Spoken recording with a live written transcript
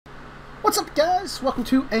What's up, guys? Welcome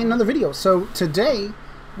to another video. So today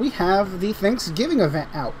we have the Thanksgiving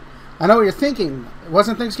event out. I know what you're thinking. It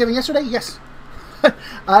wasn't Thanksgiving yesterday? Yes.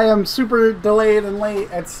 I am super delayed and late.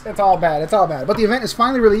 It's all bad. It's all bad. But the event is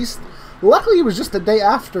finally released. Luckily, it was just the day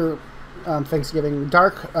after Thanksgiving.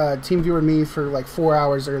 Dark team viewered me for like 4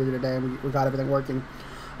 hours earlier today, and we got everything working.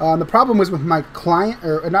 The problem was with my client,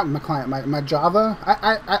 or not my client, my Java.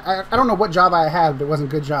 I don't know what Java I had, but it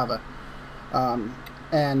wasn't good Java.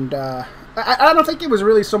 I don't think it was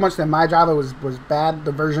really so much that my Java was bad.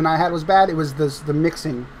 The version I had was bad. It was the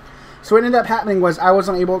mixing. So what ended up happening was I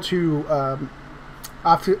wasn't able to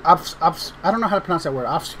I don't know how to pronounce that word.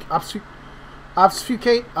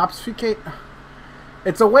 Obfuscate.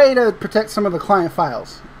 It's a way to protect some of the client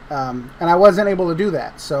files, and I wasn't able to do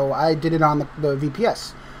that. So I did it on the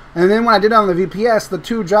VPS. And then when I did it on the VPS, the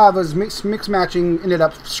two Javas mix matching ended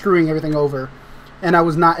up screwing everything over, and I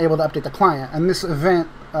was not able to update the client. And this event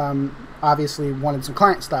obviously wanted some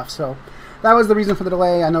client stuff, so that was the reason for the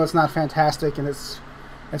delay. I know it's not fantastic, and it's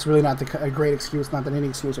really not a great excuse. Not that any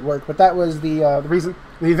excuse would work, but that was the reason.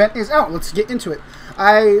 The event is out. Let's get into it.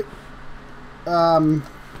 I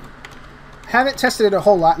haven't tested it a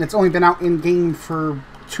whole lot, and it's only been out in game for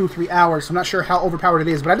 2-3 hours, so I'm not sure how overpowered it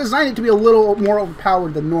is, but I designed it to be a little more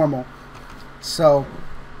overpowered than normal. So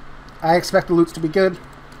I expect the loots to be good.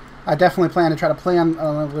 I definitely plan to try to play on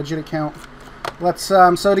a legit account. Let's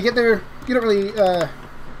so to get there, you don't really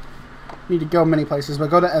need to go many places, but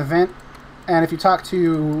go to event, and if you talk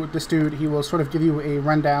to this dude, he will sort of give you a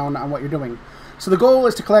rundown on what you're doing. So the goal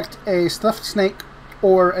is to collect a stuffed snake,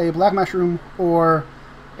 or a black mushroom, or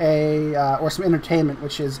some entertainment,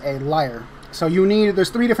 which is a lyre. So there's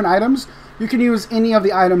 3 different items. You can use any of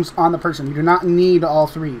the items on the person. You do not need all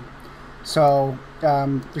 3. So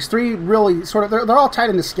there's 3 really sort of, they're all tied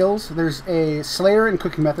into skills. There's a Slayer and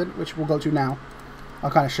cooking method, which we'll go to now.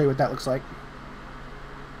 I'll kind of show you what that looks like.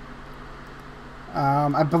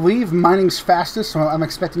 I believe mining's fastest, so I'm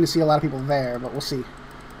expecting to see a lot of people there, but we'll see.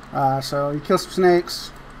 So you kill some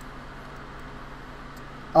snakes.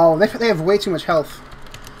 Oh, they have way too much health.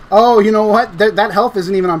 Oh, you know what? That health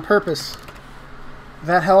isn't even on purpose.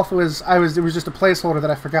 That health was it was just a placeholder that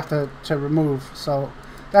I forgot to remove. So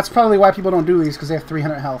that's probably why people don't do these, because they have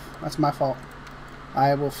 300 health. That's my fault.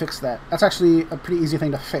 I will fix that. That's actually a pretty easy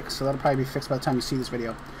thing to fix, so that'll probably be fixed by the time you see this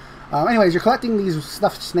video. Anyways, you're collecting these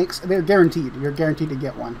stuffed snakes. They're guaranteed. You're guaranteed to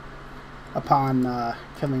get one upon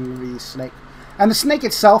killing the snake. And the snake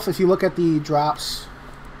itself, if you look at the drops,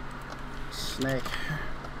 snake,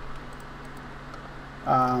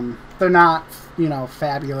 they're not, you know,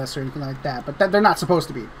 fabulous or anything like that, but they're not supposed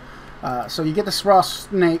to be. So you get this raw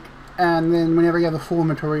snake, and then whenever you have a full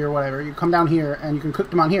inventory or whatever, you come down here and you can cook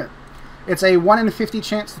them on here. It's a 1 in 50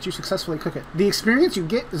 chance that you successfully cook it. The experience you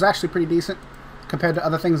get is actually pretty decent compared to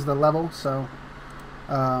other things at the level, so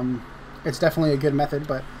it's definitely a good method.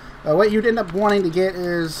 But what you'd end up wanting to get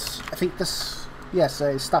is, I think this, yes,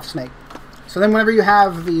 a stuffed snake. So then whenever you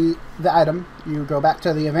have the item, you go back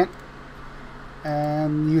to the event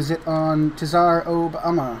and use it on Tizar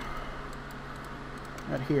Obama.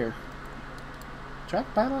 Right here.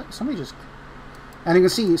 Track battle? Somebody just... And you can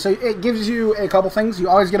see, so it gives you a couple things. You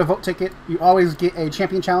always get a vote ticket. You always get a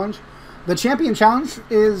champion challenge. The champion challenge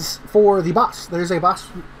is for the boss. There's a boss.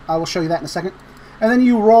 I will show you that in a second. And then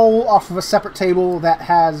you roll off of a separate table that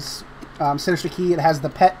has Sinister Key. It has the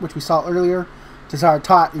pet, which we saw earlier. Tizar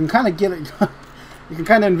taught. You can kind of get it. You can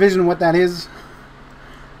kind of envision what that is.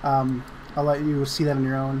 I'll let you see that on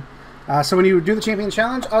your own. So when you do the champion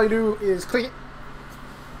challenge, all you do is click it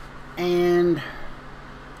and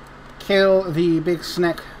kill the big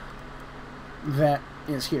snake that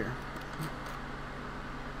is here.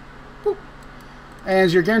 Boop.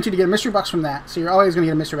 And you're guaranteed to get a mystery box from that, so you're always going to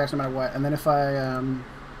get a mystery box no matter what. And then if I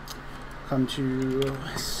come to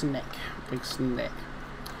snake, big snake,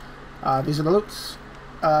 these are the loots.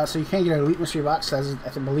 So you can get an elite mystery box. I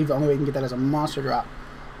believe the only way you can get that is a monster drop.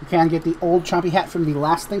 You can get the old Chompy hat from the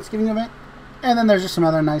last Thanksgiving event. And then there's just some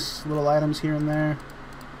other nice little items here and there.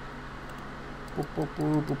 Boop, boop,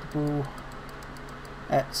 boop, boop, boop,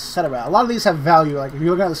 etc. A lot of these have value. Like if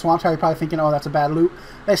you're looking at the swamp tower, you're probably thinking, oh, that's a bad loot.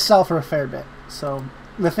 They sell for a fair bit. So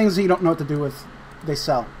the things that you don't know what to do with, they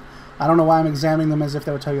sell. I don't know why I'm examining them as if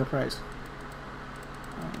they would tell you a price.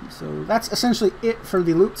 So that's essentially it for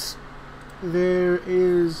the loots.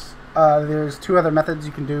 There's 2 other methods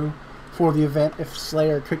you can do for the event if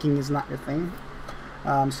Slayer cooking is not your thing.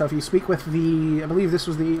 So if you speak with I believe this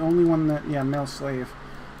was the only one that, yeah, male slave.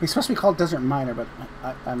 He's supposed to be called Desert Miner, but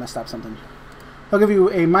I messed up something. He'll give you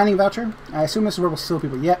a mining voucher. I assume this is where we'll steal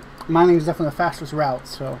people. Yep, mining is definitely the fastest route,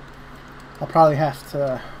 so I'll probably have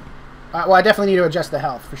to Well, I definitely need to adjust the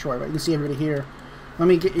health for sure, but you can see everybody here. Let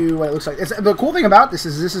me get you what it looks like. The cool thing about this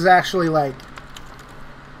is actually like,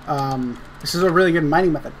 this is a really good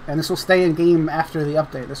mining method, and this will stay in game after the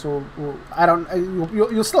update. This will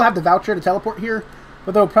you'll still have the voucher to teleport here,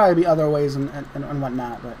 but there'll probably be other ways and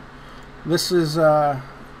whatnot. But this is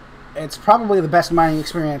it's probably the best mining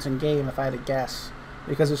experience in game if I had to guess,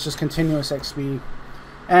 because it's just continuous XP.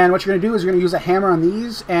 And what you're going to do is you're going to use a hammer on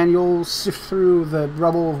these, and you'll sift through the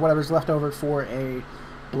rubble of whatever's left over for a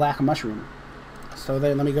black mushroom. So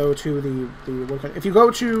then let me go to the woodcutting. If you go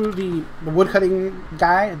to the woodcutting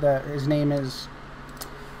guy, his name is...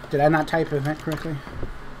 Did I not type event correctly?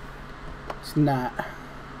 It's not.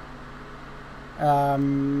 He's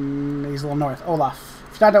a little north. Olaf.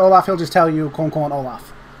 If you talk to Olaf, he'll just tell you colon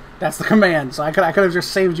Olaf. That's the command. So I could have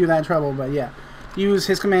just saved you that trouble, but yeah. Use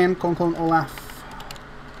his command, colon Olaf.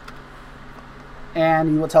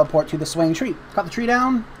 And you will teleport to the swaying tree. Cut the tree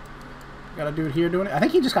down. Got a dude here doing it. I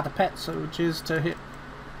think he just got the pet, so which is to hit.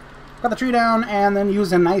 Cut the tree down, and then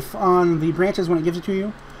use a knife on the branches when it gives it to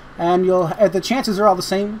you. And you'll. The chances are all the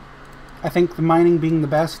same. I think the mining being the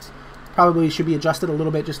best probably should be adjusted a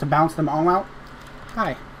little bit just to bounce them all out.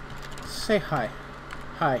 Hi. Say hi.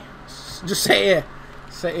 Hi. Just say eh.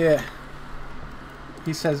 Say eh.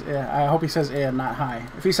 He says eh. I hope he says eh, not hi.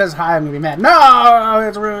 If he says hi, I'm gonna be mad. No,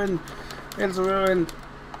 it's ruined. It's ruined.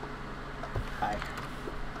 Hi.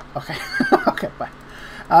 Okay. Okay,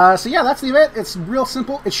 bye. So yeah, that's the event. It's real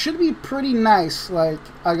simple. It should be pretty nice. Like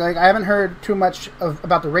I haven't heard too much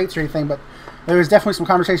about the rates or anything, but there's definitely some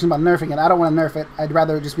conversation about nerfing it. I don't want to nerf it. I'd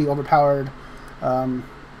rather it just be overpowered, and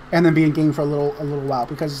then be in game for a little while,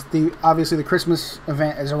 because obviously the Christmas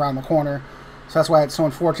event is around the corner. So that's why it's so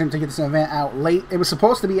unfortunate to get this event out late. It was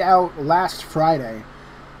supposed to be out last Friday,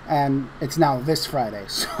 and it's now this Friday.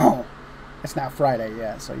 So it's not Friday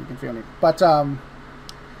yet. So you can feel me. But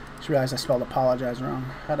just realized I spelled apologize wrong.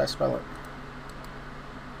 How did I spell it?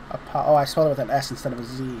 Oh, I spelled it with an S instead of a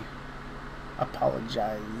Z.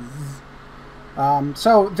 Apologize.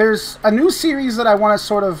 So there's a new series that I want to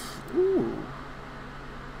sort of... Ooh.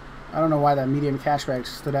 I don't know why that medium cash bag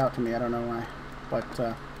stood out to me. I don't know why.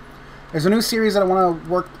 But there's a new series that I want to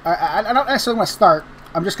work... I don't necessarily want to start.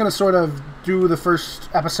 I'm just going to sort of do the first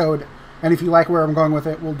episode, and if you like where I'm going with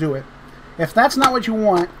it, we'll do it. If that's not what you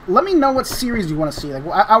want, let me know what series you want to see. Like,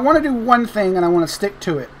 I want to do one thing, and I want to stick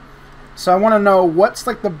to it. So I want to know what's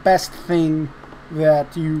like the best thing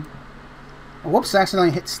that you... Whoops, I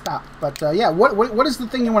accidentally hit stop. But yeah, what is the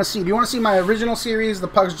thing you want to see? Do you want to see my original series, The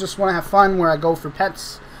Pugs Just Want to Have Fun, where I go for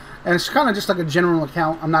pets? And it's kind of just like a general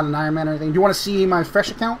account. I'm not an Iron Man or anything. Do you want to see my fresh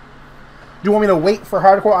account? Do you want me to wait for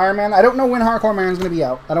Hardcore Iron Man? I don't know when Hardcore Iron Man is going to be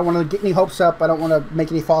out. I don't want to get any hopes up. I don't want to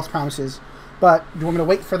make any false promises. But do you want me to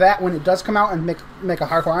wait for that when it does come out and make a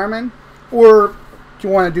Hardcore Iron Man? Or do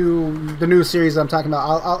you want to do the new series that I'm talking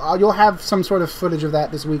about? You'll have some sort of footage of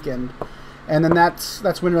that this weekend. And then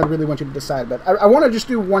that's when I really want you to decide. But I want to just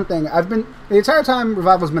do one thing. The entire time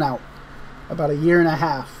Revival's been out, about a year and a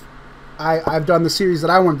half, I've done the series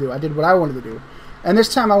that I want to do. I did what I wanted to do. And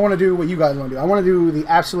this time I want to do what you guys want to do. I want to do the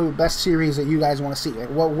absolute best series that you guys want to see. Like,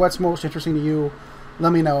 what's most interesting to you?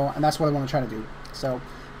 Let me know, and that's what I want to try to do. So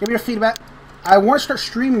give me your feedback. I want to start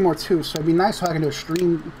streaming more too, so it'd be nice if I can do a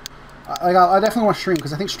stream. I definitely want to stream,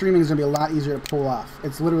 because I think streaming is going to be a lot easier to pull off.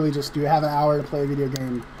 It's literally just, do you have an hour to play a video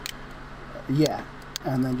game? Yeah.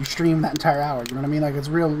 And then you stream that entire hour, you know what I mean? Like, it's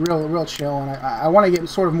real chill, and I want to get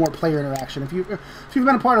sort of more player interaction. If you've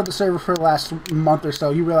been a part of the server for the last month or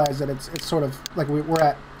so, you realize that it's sort of, like, we're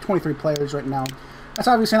at 23 players right now. That's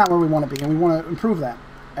obviously not where we want to be, and we want to improve that.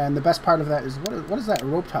 And the best part of that is, what is that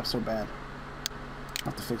rope top so bad? I'll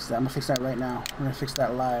have to fix that. I'm going to fix that right now. I'm going to fix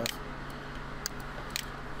that live.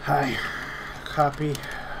 Hi. Copy.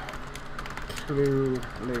 True.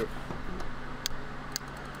 Lit.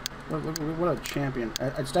 What a champion.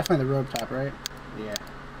 It's definitely the rope top, right? Yeah.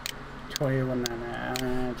 20.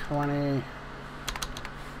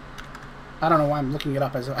 I don't know why I'm looking it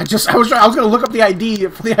up. I was going to look up the ID. I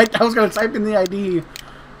was going to type in the ID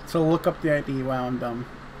to look up the ID. Wow, I'm dumb.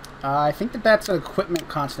 I think that's an equipment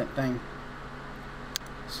constant thing.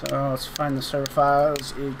 So let's find the server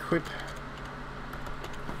files. Equipment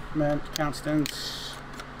constants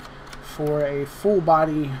for a full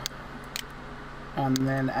body, and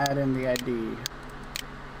then add in the ID.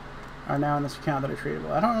 Are now in this account that are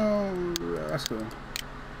treatable. I don't know. That's cool.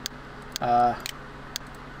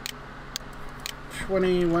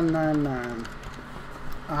 2199.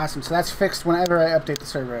 Awesome. So that's fixed whenever I update the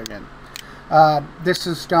server again. This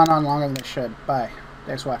has gone on longer than it should. Bye.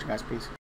 Thanks for watching, guys. Peace.